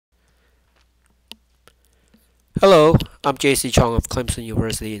Hello, I'm JC Chong of Clemson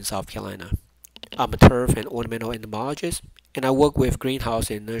University in South Carolina. I'm a turf and ornamental entomologist, and I work with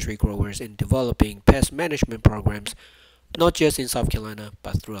greenhouse and nursery growers in developing pest management programs not just in South Carolina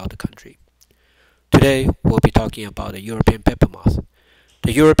but throughout the country. Today, we'll be talking about the European pepper moth.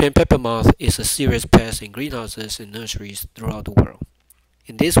 The European pepper moth is a serious pest in greenhouses and nurseries throughout the world.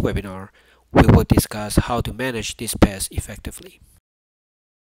 In this webinar, we will discuss how to manage this pest effectively.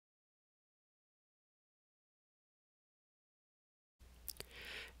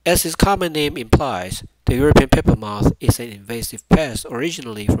 As its common name implies, the European pepper moth is an invasive pest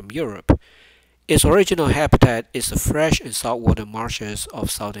originally from Europe. Its original habitat is the fresh and saltwater marshes of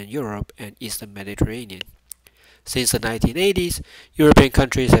southern Europe and eastern Mediterranean. Since the 1980s, European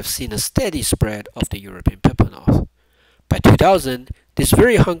countries have seen a steady spread of the European pepper moth. By 2000, this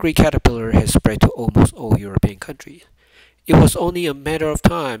very hungry caterpillar has spread to almost all European countries. It was only a matter of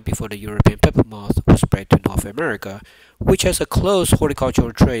time before the European pepper moth was spread to North America, which has a close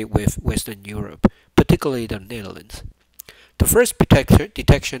horticultural trade with Western Europe, particularly the Netherlands. The first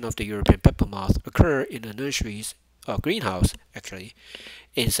detection of the European pepper moth occurred in a greenhouse,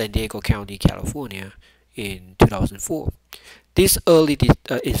 in San Diego County, California, in 2004. This early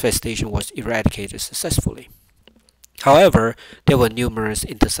infestation was eradicated successfully. However, there were numerous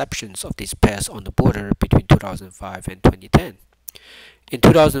interceptions of this pest on the border between 2005 and 2010. In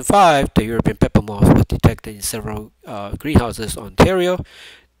 2005, the European pepper moth was detected in several greenhouses in Ontario.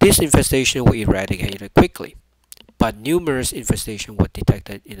 This infestation was eradicated quickly, but numerous infestations were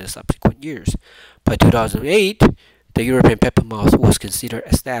detected in the subsequent years. By 2008, the European pepper moth was considered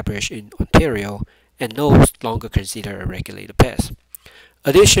established in Ontario and no longer considered a regulated pest.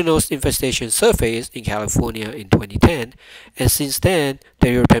 Additional infestation surfaced in California in 2010, and since then,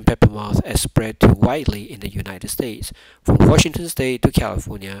 the European pepper moth has spread widely in the United States, from Washington State to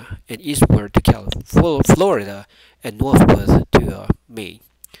California, and eastward to Florida, and northward to Maine.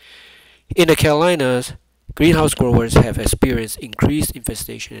 In the Carolinas, greenhouse growers have experienced increased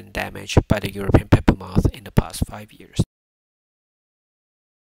infestation and damage by the European pepper moth in the past 5 years.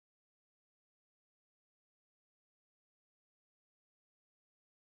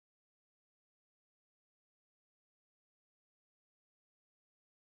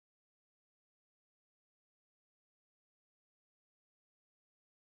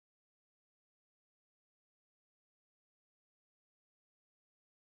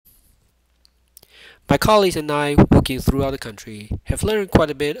 My colleagues and I, working throughout the country, have learned quite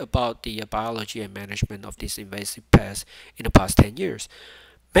a bit about the biology and management of this invasive pest in the past 10 years.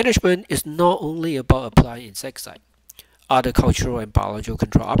 Management is not only about applying insecticide. Other cultural and biological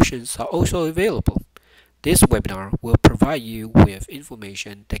control options are also available. This webinar will provide you with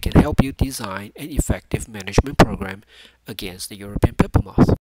information that can help you design an effective management program against the European pepper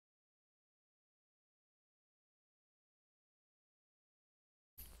moth.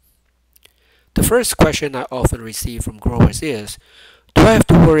 The first question I often receive from growers is, do I have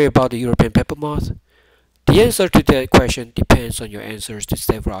to worry about the European pepper moth? The answer to that question depends on your answers to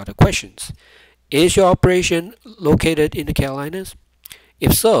several other questions. Is your operation located in the Carolinas?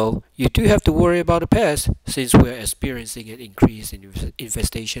 If so, you do have to worry about the pest since we are experiencing an increase in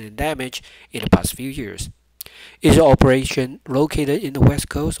infestation and damage in the past few years. Is your operation located in the West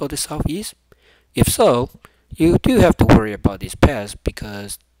Coast or the Southeast? If so, you do have to worry about this pest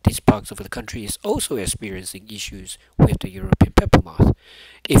because these parts of the country is also experiencing issues with the European pepper moth.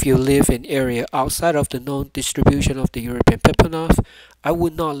 If you live in an area outside of the known distribution of the European pepper moth, I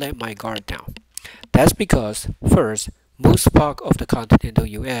would not let my guard down. That's because, first, most part of the continental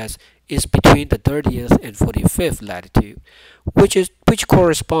US is between the 30th and 45th latitude, which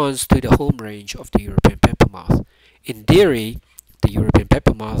corresponds to the home range of the European pepper moth. In theory, the European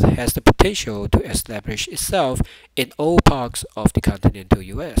pepper moth has the potential to establish itself in all parts of the continental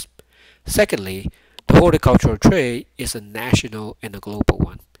US. Secondly, the horticultural trade is a national and a global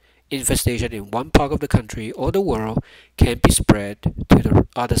one. Infestation in one part of the country or the world can be spread to the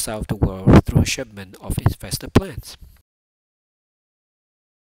other side of the world through shipment of infested plants.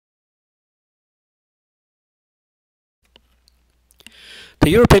 The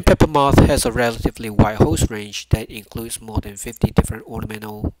European pepper moth has a relatively wide host range that includes more than 50 different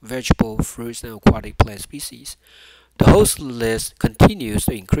ornamental, vegetable, fruits, and aquatic plant species. The host list continues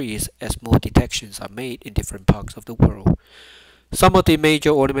to increase as more detections are made in different parts of the world. Some of the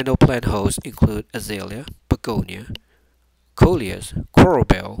major ornamental plant hosts include azalea, begonia, coleus,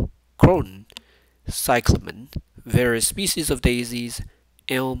 coralbell, croton, cyclamen, various species of daisies,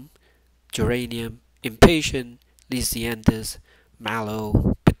 elm, geranium, impatient, lisianthus,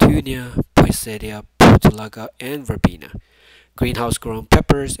 mallow, petunia, poinsettia, portulaca, and verbena. Greenhouse-grown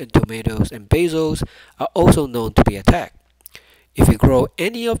peppers and tomatoes and basils are also known to be attacked. If you grow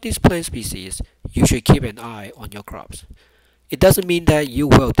any of these plant species, you should keep an eye on your crops. It doesn't mean that you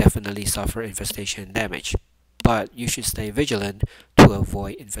will definitely suffer infestation and damage, but you should stay vigilant to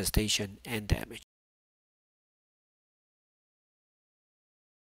avoid infestation and damage.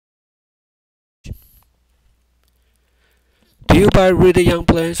 Do you buy really young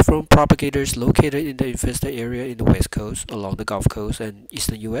plants from propagators located in the infested area in the West Coast, along the Gulf Coast, and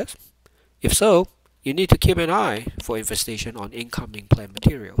eastern US? If so, you need to keep an eye for infestation on incoming plant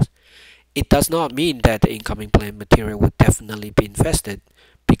materials. It does not mean that the incoming plant material will definitely be infested,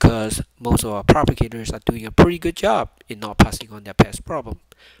 because most of our propagators are doing a pretty good job in not passing on their pest problem.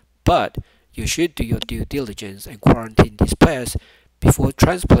 But you should do your due diligence and quarantine these pests before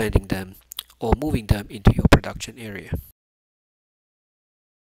transplanting them or moving them into your production area.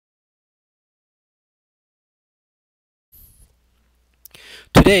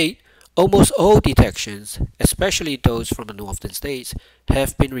 Today, almost all detections, especially those from the northern states,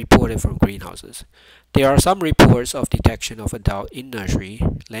 have been reported from greenhouses. There are some reports of detection of adult in nursery,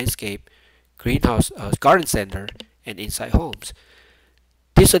 landscape, greenhouse, garden center, and inside homes.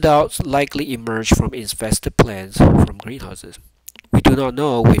 These adults likely emerge from infested plants from greenhouses. We do not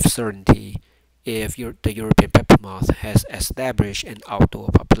know with certainty if the European pepper moth has established an outdoor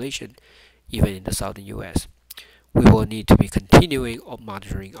population, even in the southern US. We will need to be continuing on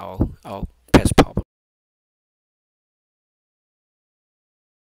monitoring our pest problem.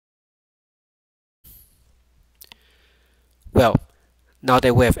 Well, now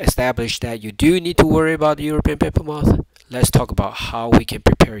that we have established that you do need to worry about the European pepper moth, let's talk about how we can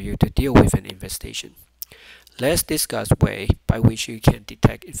prepare you to deal with an infestation. Let's discuss way by which you can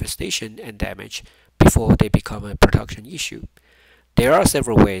detect infestation and damage before they become a production issue. There are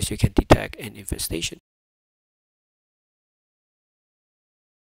several ways you can detect an infestation.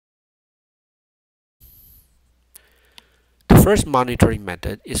 The first monitoring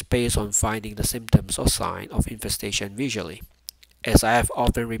method is based on finding the symptoms or sign of infestation visually. As I have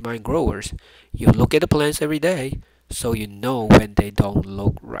often remind growers, you look at the plants every day, so you know when they don't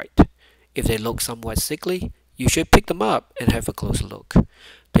look right. If they look somewhat sickly, you should pick them up and have a closer look.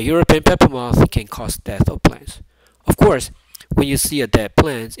 The European pepper moth can cause death of plants. Of course, when you see a dead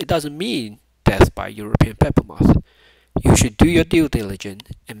plant, it doesn't mean death by European pepper moth. You should do your due diligence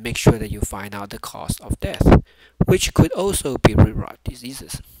and make sure that you find out the cause of death, which could also be root rot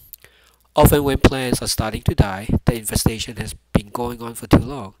diseases. Often when plants are starting to die, the infestation has been going on for too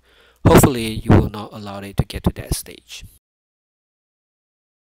long. Hopefully you will not allow it to get to that stage.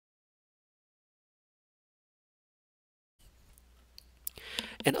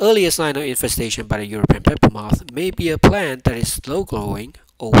 An earlier sign of infestation by the European pepper moth may be a plant that is slow growing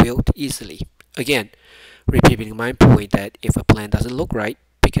or wilt easily. Again, repeating my point that if a plant doesn't look right,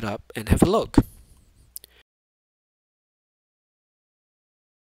 pick it up and have a look.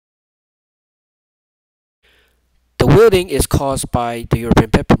 The wilting is caused by the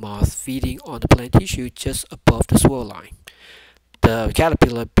European pepper moth feeding on the plant tissue just above the swirl line. The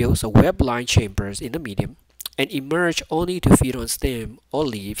caterpillar builds a web-lined chambers in the medium and emerge only to feed on stem or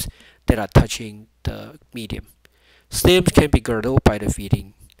leaves that are touching the medium. Stems can be girdled by the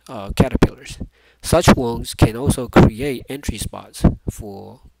feeding caterpillars. Such wounds can also create entry spots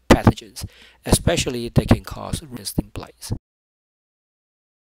for pathogens, especially they can cause resistant blights.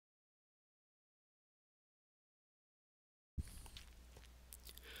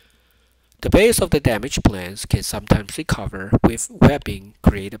 The base of the damaged plants can sometimes recover with webbing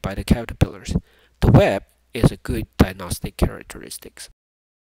created by the caterpillars. The web is a good diagnostic characteristic.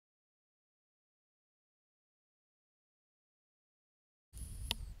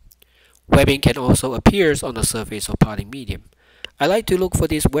 Webbing can also appear on the surface of potting medium. I like to look for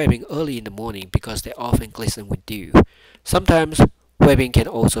this webbing early in the morning because they often glisten with dew. Sometimes webbing can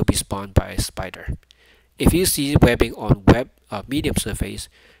also be spawned by a spider. If you see webbing on medium surface,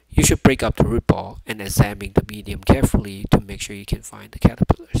 you should break up the root ball and examine the medium carefully to make sure you can find the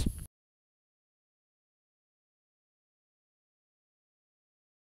caterpillars.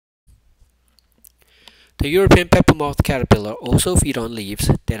 The European pepper moth caterpillar also feed on leaves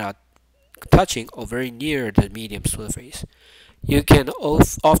that are touching or very near the medium surface. You can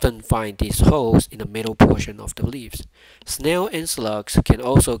often find these holes in the middle portion of the leaves. Snail and slugs can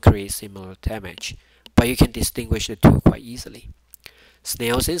also create similar damage, but you can distinguish the two quite easily.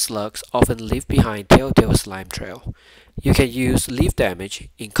 Snails and slugs often leave behind telltale slime trail. You can use leaf damage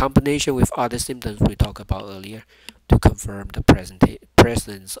in combination with other symptoms we talked about earlier to confirm the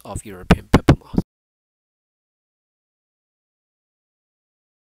presence of European pepper moth.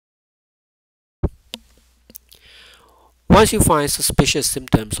 Once you find suspicious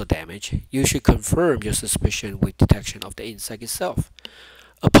symptoms or damage, you should confirm your suspicion with detection of the insect itself.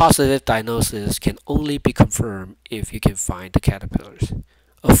 A positive diagnosis can only be confirmed if you can find the caterpillars.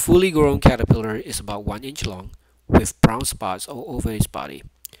 A fully grown caterpillar is about 1 inch long, with brown spots all over its body.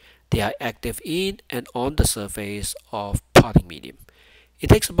 They are active in and on the surface of potting medium. It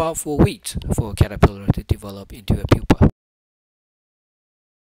takes about 4 weeks for a caterpillar to develop into a pupa.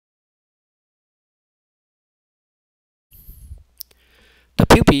 The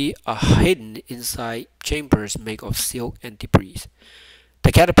pupae are hidden inside chambers made of silk and debris.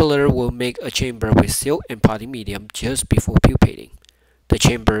 The caterpillar will make a chamber with silk and potting medium just before pupating. The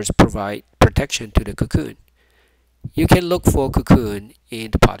chambers provide protection to the cocoon. You can look for a cocoon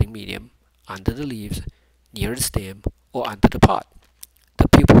in the potting medium, under the leaves, near the stem, or under the pot. The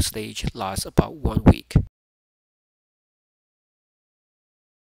pupa stage lasts about 1 week.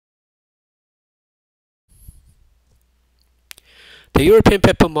 The European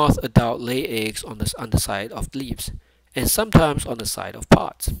pepper moth adult lay eggs on the underside of leaves, and sometimes on the side of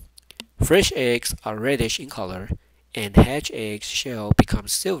pots. Fresh eggs are reddish in color, and hatch eggs shell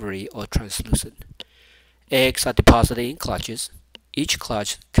becomes silvery or translucent. Eggs are deposited in clutches. Each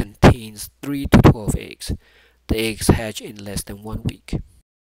clutch contains 3 to 12 eggs. The eggs hatch in less than 1 week.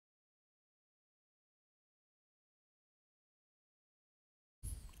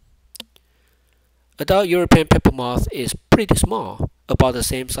 Adult European pepper moth is pretty small, about the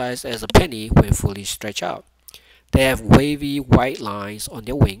same size as a penny when fully stretched out. They have wavy white lines on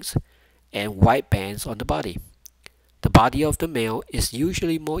their wings and white bands on the body. The body of the male is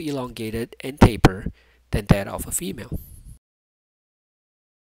usually more elongated and tapered than that of a female.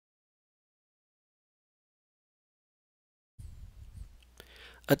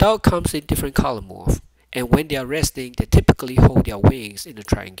 Adult comes in different color morph, and when they are resting, they typically hold their wings in a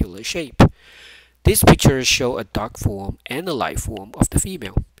triangular shape. These pictures show a dark form and a light form of the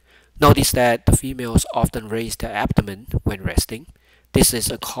female. Notice that the females often raise their abdomen when resting. This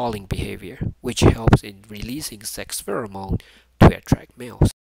is a calling behavior, which helps in releasing sex pheromone to attract males.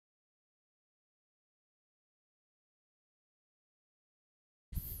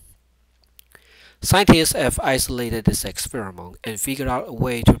 Scientists have isolated the sex pheromone and figured out a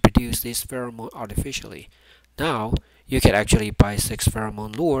way to produce this pheromone artificially. Now, you can actually buy sex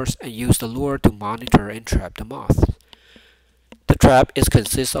pheromone lures and use the lure to monitor and trap the moth. The trap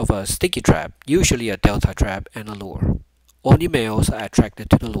consists of a sticky trap, usually a delta trap, and a lure. Only males are attracted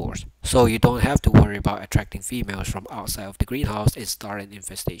to the lures, so you don't have to worry about attracting females from outside of the greenhouse and start an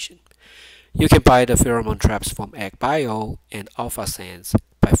infestation. You can buy the pheromone traps from AgBio and Alpha Sense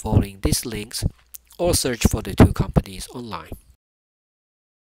by following these links or search for the two companies online.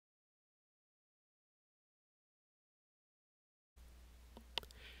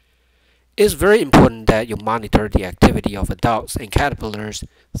 It's very important that you monitor the activity of adults and caterpillars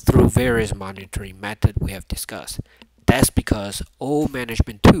through various monitoring methods we have discussed. That's because all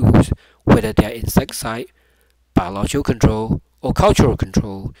management tools, whether they are insecticide, biological control, or cultural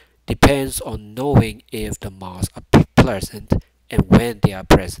control, depends on knowing if the moths are pleasant and when they are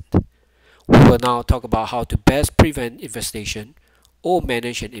present. We will now talk about how to best prevent infestation or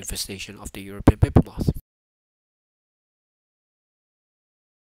manage an infestation of the European pepper moth.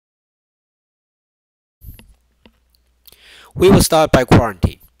 We will start by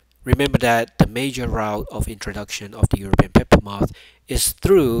quarantine. Remember that the major route of introduction of the European pepper moth is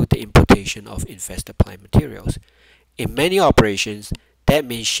through the importation of infested plant materials. In many operations, that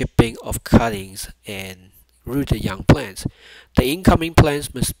means shipping of cuttings and rooted young plants. The incoming plants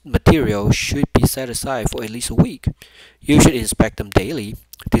material should be set aside for at least a week. You should inspect them daily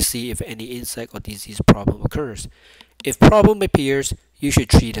to see if any insect or disease problem occurs. If problem appears, you should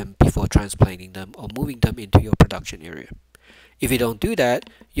treat them before transplanting them or moving them into your production area. If you don't do that,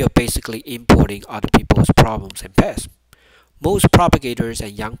 you're basically importing other people's problems and pests. Most propagators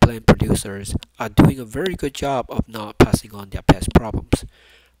and young plant producers are doing a very good job of not passing on their pest problems.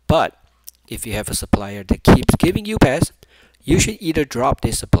 But if you have a supplier that keeps giving you pests, you should either drop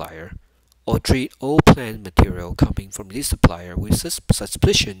this supplier or treat all plant material coming from this supplier with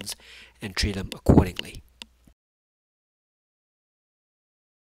suspicions and treat them accordingly.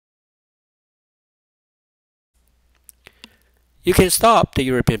 You can stop the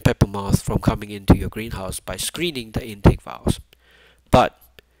European pepper moth from coming into your greenhouse by screening the intake valves. But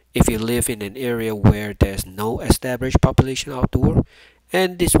if you live in an area where there's no established population outdoor,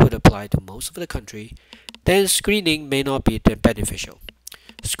 and this would apply to most of the country, then screening may not be that beneficial.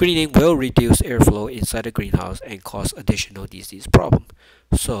 Screening will reduce airflow inside the greenhouse and cause additional disease problem.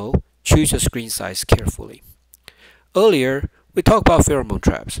 So choose your screen size carefully. Earlier, we talked about pheromone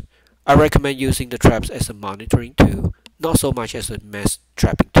traps. I recommend using the traps as a monitoring tool, not so much as a mass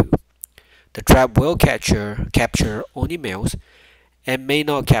trapping tool. The trap will capture only males and may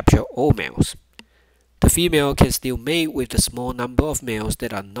not capture all males. The female can still mate with the small number of males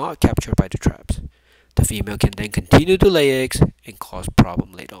that are not captured by the traps. The female can then continue to lay eggs and cause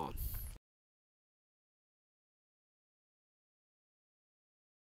problems later on.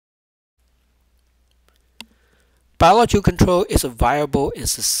 Biological control is a viable and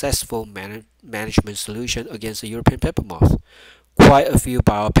successful management solution against the European pepper moth. Quite a few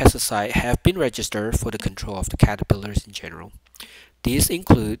biopesticides have been registered for the control of the caterpillars in general. These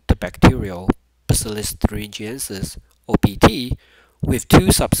include the bacterial Bacillus thuringiensis, or BT, with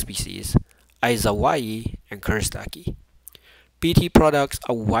two subspecies, Aizawaii and Kurstaki. BT products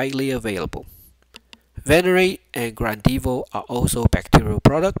are widely available. Venerate and Grandivo are also bacterial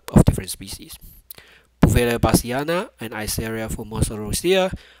products of different species. Buvella bassiana and Eiseria formosa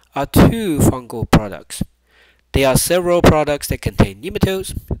rosea are two fungal products. There are several products that contain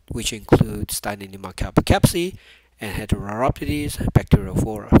nematodes, which include Steinema calpicapsi and Heteroptides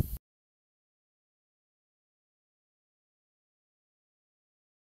bacteriophora.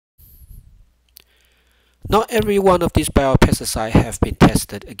 Not every one of these biopesticides have been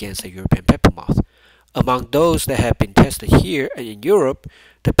tested against the European pepper moth. Among those that have been tested here and in Europe,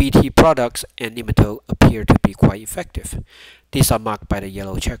 the BT products and nematode appear to be quite effective. These are marked by the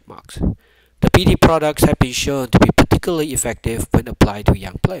yellow check marks. The BT products have been shown to be particularly effective when applied to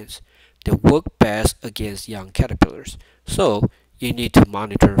young plants. They work best against young caterpillars, so you need to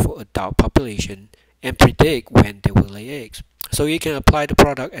monitor for adult population and predict when they will lay eggs, so you can apply the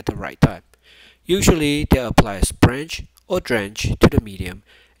product at the right time. Usually, they apply as branch or drench to the medium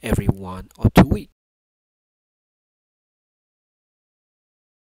every 1 or 2 weeks.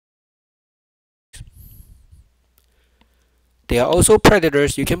 There are also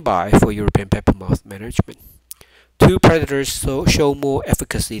predators you can buy for European pepper moth management. Two predators show more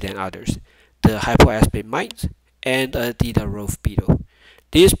efficacy than others, the hypoaspid mite and the Didarove beetle.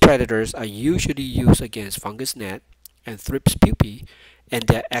 These predators are usually used against fungus gnat and thrips pupae, and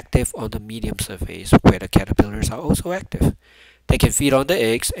they are active on the medium surface where the caterpillars are also active. They can feed on the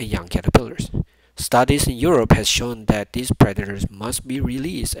eggs and young caterpillars. Studies in Europe have shown that these predators must be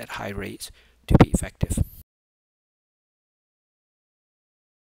released at high rates to be effective.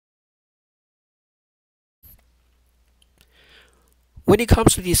 When it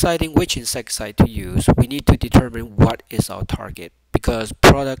comes to deciding which insecticide to use, we need to determine what is our target, because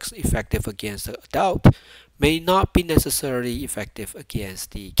products effective against the adult may not be necessarily effective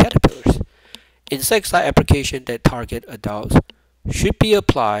against the caterpillars. Insecticide application that target adults should be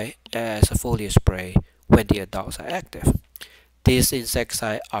applied as a foliar spray when the adults are active. These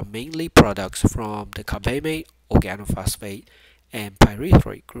insecticides are mainly products from the carbamate, organophosphate, and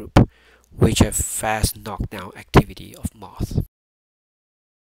pyrethroid group, which have fast knockdown activity of moths.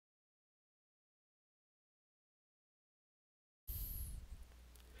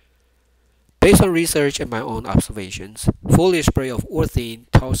 Based on research and my own observations, foliar spray of orthene,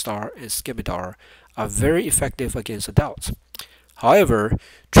 telstar, and skimidar are very effective against adults. However,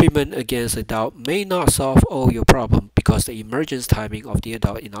 treatment against adult may not solve all your problem because the emergence timing of the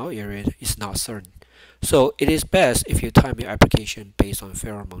adult in our area is not certain. So it is best if you time your application based on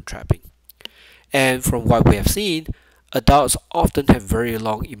pheromone trapping. And from what we have seen, adults often have very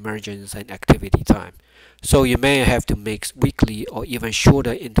long emergence and activity time. So you may have to make weekly or even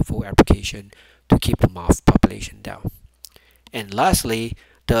shorter interval application to keep the moth population down. And lastly,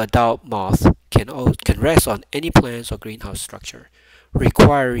 the adult moth can rest on any plants or greenhouse structure,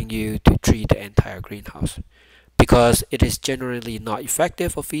 requiring you to treat the entire greenhouse. Because it is generally not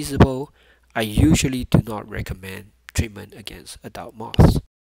effective or feasible, I usually do not recommend treatment against adult moths.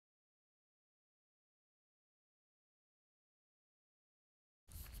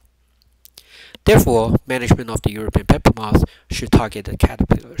 Therefore, management of the European pepper moth should target the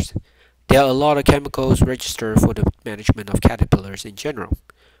caterpillars. There are a lot of chemicals registered for the management of caterpillars in general.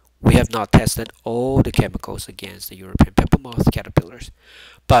 We have not tested all the chemicals against the European pepper moth caterpillars,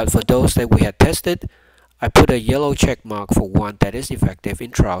 but for those that we had tested, I put a yellow check mark for one that is effective in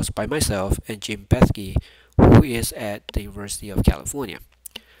trials by myself and Jim Bethke, who is at the University of California.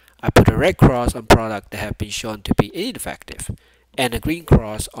 I put a red cross on products that have been shown to be ineffective, and a green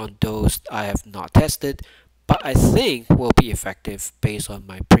cross on those I have not tested, but I think will be effective based on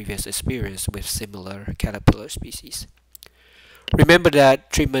my previous experience with similar caterpillar species. Remember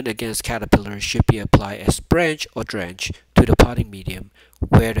that treatment against caterpillars should be applied as branch or drench to the potting medium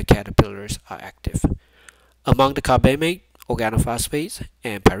where the caterpillars are active. Among the carbamate, organophosphates,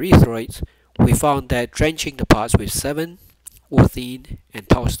 and pyrethroids, we found that drenching the pots with 7, orthene, and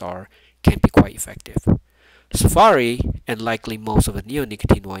telstar can be quite effective. Safari and likely most of the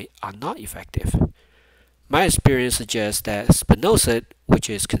neonicotinoids are not effective. My experience suggests that spinosad, which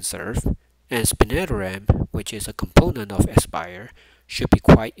is conserved, and spinetoram, which is a component of Aspire, should be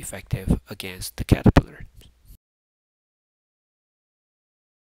quite effective against the caterpillar.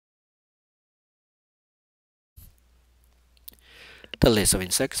 The list of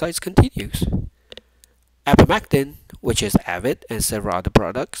insecticides continues. Apomactin, which is Avid and several other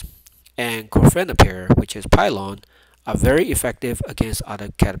products, and chlorphenapyr, which is Pylon, are very effective against other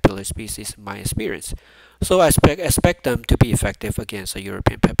caterpillar species in my experience, so I expect them to be effective against the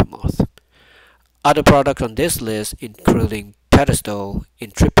European pepper moth. Other products on this list, including Pedestal,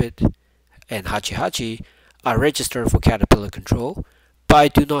 Intrepid, and Hachi Hachi, are registered for caterpillar control, but I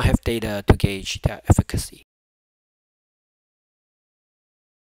do not have data to gauge their efficacy.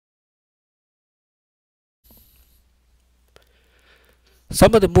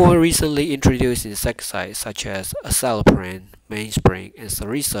 Some of the more recently introduced insecticides such as azaloprine, mainspring, and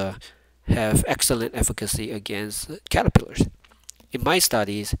sarisa have excellent efficacy against caterpillars. In my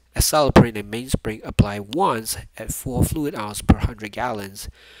studies, azaloprine and mainspring applied once at 4 fluid ounce per 100 gallons,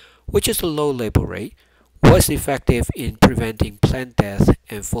 which is a low label rate, was effective in preventing plant death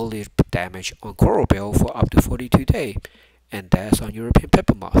and foliage damage on coral bell for up to 42 days, and deaths on European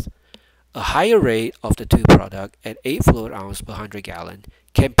pepper moth. A higher rate of the two products at 8 fluid ounce per 100 gallon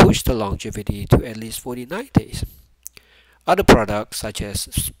can push the longevity to at least 49 days. Other products such as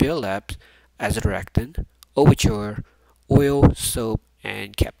Spill Labs, Azadirachtin, Overture, Oil, Soap,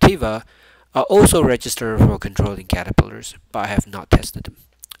 and Captiva are also registered for controlling caterpillars, but I have not tested them.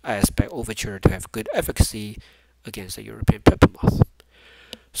 I expect Overture to have good efficacy against the European pepper moth.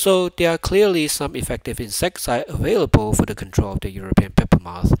 So there are clearly some effective insecticides available for the control of the European pepper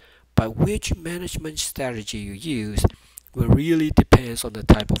moth, but which management strategy you use will really depend on the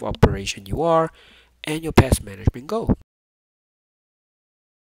type of operation you are and your pest management goal.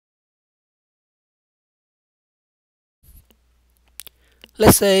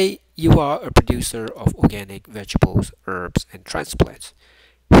 Let's say you are a producer of organic vegetables, herbs, and transplants.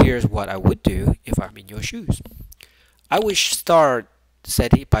 Here's what I would do if I'm in your shoes. I would start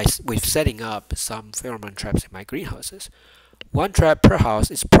with setting up some pheromone traps in my greenhouses. One trap per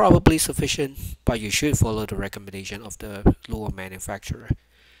house is probably sufficient, but you should follow the recommendation of the lure manufacturer.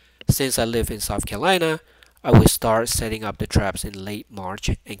 Since I live in South Carolina, I will start setting up the traps in late March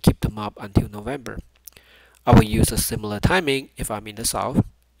and keep them up until November. I will use a similar timing if I'm in the South,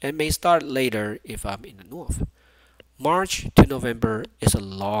 and may start later if I'm in the North. March to November is a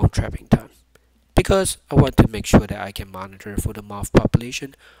long trapping time, because I want to make sure that I can monitor for the moth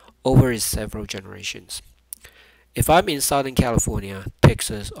population over its several generations. If I'm in Southern California,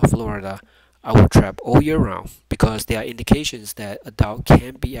 Texas, or Florida, I will trap all year round because there are indications that adults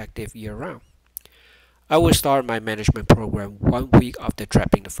can be active year round. I will start my management program 1 week after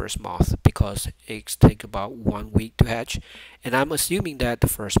trapping the first moth because eggs take about 1 week to hatch, and I'm assuming that the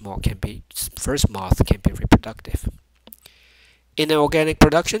first moth can be reproductive. In an organic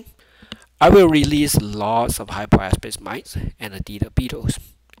production, I will release lots of hypoaspis mites and Adida beetles.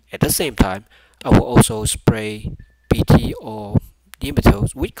 At the same time, I will also spray BT or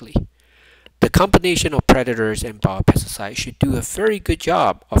nematodes weekly. The combination of predators and biopesticides should do a very good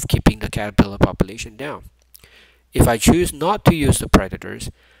job of keeping the caterpillar population down. If I choose not to use the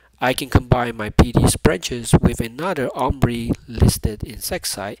predators, I can combine my PD spreadsheets with another OMRI-listed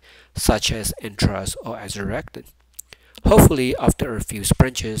insecticide such as Anthrus or Azadirachtin. Hopefully, after a few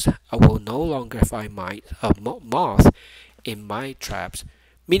spreadsheets, I will no longer find moth in my traps,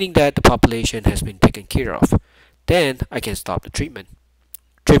 meaning that the population has been taken care of. Then I can stop the treatment.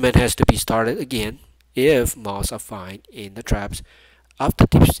 Treatment has to be started again if moths are found in the traps after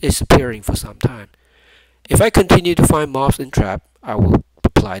disappearing for some time. If I continue to find moths in trap, I will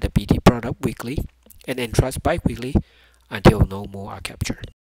apply the BT product weekly and Anthrus bi-weekly until no more are captured.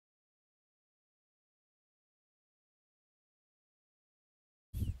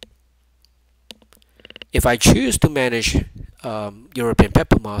 If I choose to manage European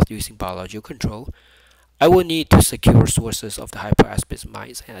pepper moth using biological control, I will need to secure sources of the hypoaspis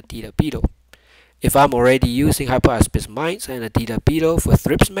mites and Adida beetle. If I'm already using hypoaspis mites and Adida beetle for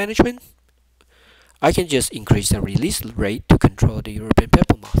thrips management, I can just increase the release rate to control the European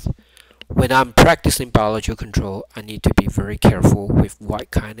pepper moth. When I'm practicing biological control, I need to be very careful with what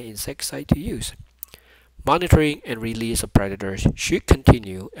kind of insecticide to use. Monitoring and release of predators should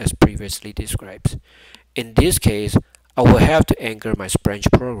continue as previously described. In this case, I will have to anchor my branch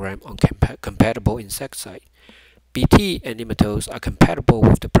program on compatible insecticide. BT and nematodes are compatible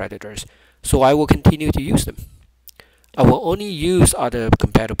with the predators, so I will continue to use them. I will only use other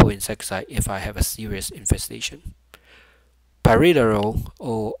compatible insecticide if I have a serious infestation. Pyridoxal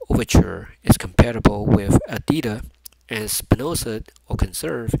or Overture is compatible with Adida, and Spinosad or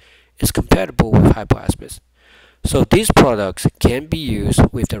Conserve is compatible with Hypoaspis. So these products can be used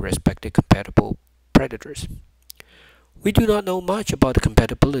with the respective compatible predators. We do not know much about the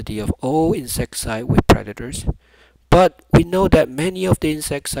compatibility of all insecticides with predators, but we know that many of the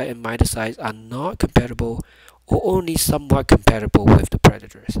insecticide and miticides are not compatible or only somewhat compatible with the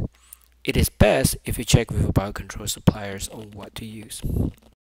predators. It is best if you check with your biocontrol suppliers on what to use.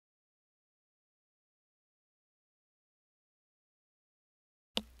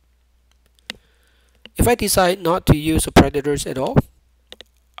 If I decide not to use the predators at all,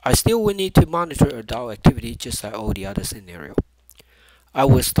 I still will need to monitor adult activity just like all the other scenarios. I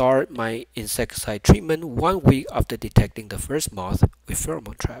will start my insecticide treatment 1 week after detecting the first moth with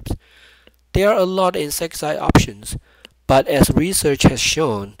pheromone traps. There are a lot of insecticide options, but as research has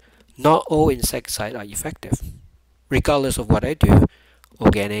shown, not all insecticides are effective. Regardless of what I do,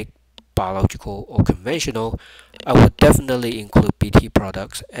 organic, biological, or conventional, I would definitely include BT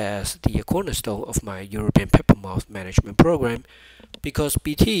products as the cornerstone of my European Pepper Moth management program because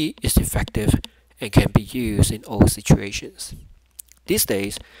BT is effective and can be used in all situations. These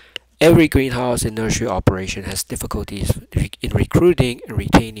days, every greenhouse and nursery operation has difficulties in recruiting and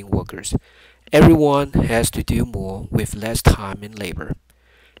retaining workers. Everyone has to do more with less time and labor.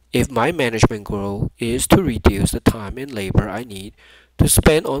 If my management goal is to reduce the time and labor I need to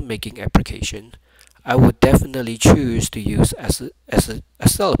spend on making application, I would definitely choose to use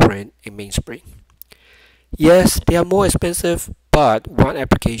Aceleprint and Mainspring. Yes, they are more expensive, but one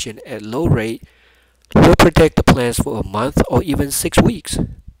application at low rate will protect the plants for a month or even 6 weeks.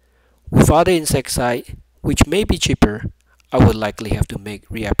 With other insecticide, which may be cheaper, I would likely have to make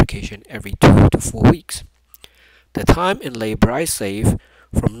reapplication every 2 to 4 weeks. The time and labor I save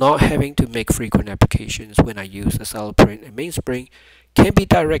from not having to make frequent applications when I use Aceleprint and Mainspring can be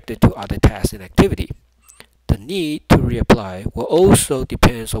directed to other tasks and activity. The need to reapply will also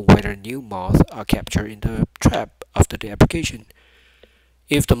depend on whether new moths are captured in the trap after the application.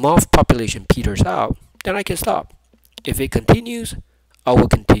 If the moth population peters out, then I can stop. If it continues, I will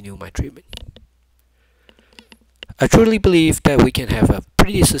continue my treatment. I truly believe that we can have a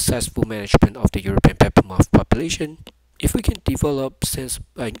pretty successful management of the European pepper moth population if we can develop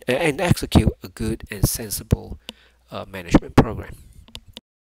and execute a good and sensible management program.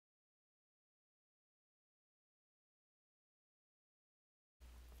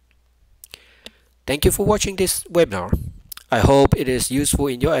 Thank you for watching this webinar. I hope it is useful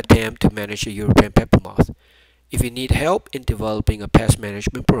in your attempt to manage the European pepper moth. If you need help in developing a pest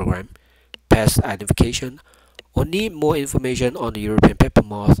management program, pest identification, or need more information on the European pepper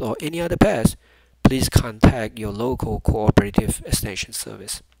moth or any other pest, please contact your local cooperative extension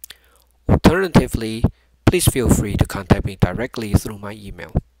service. Alternatively, please feel free to contact me directly through my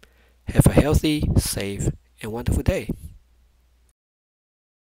email. Have a healthy, safe, and wonderful day.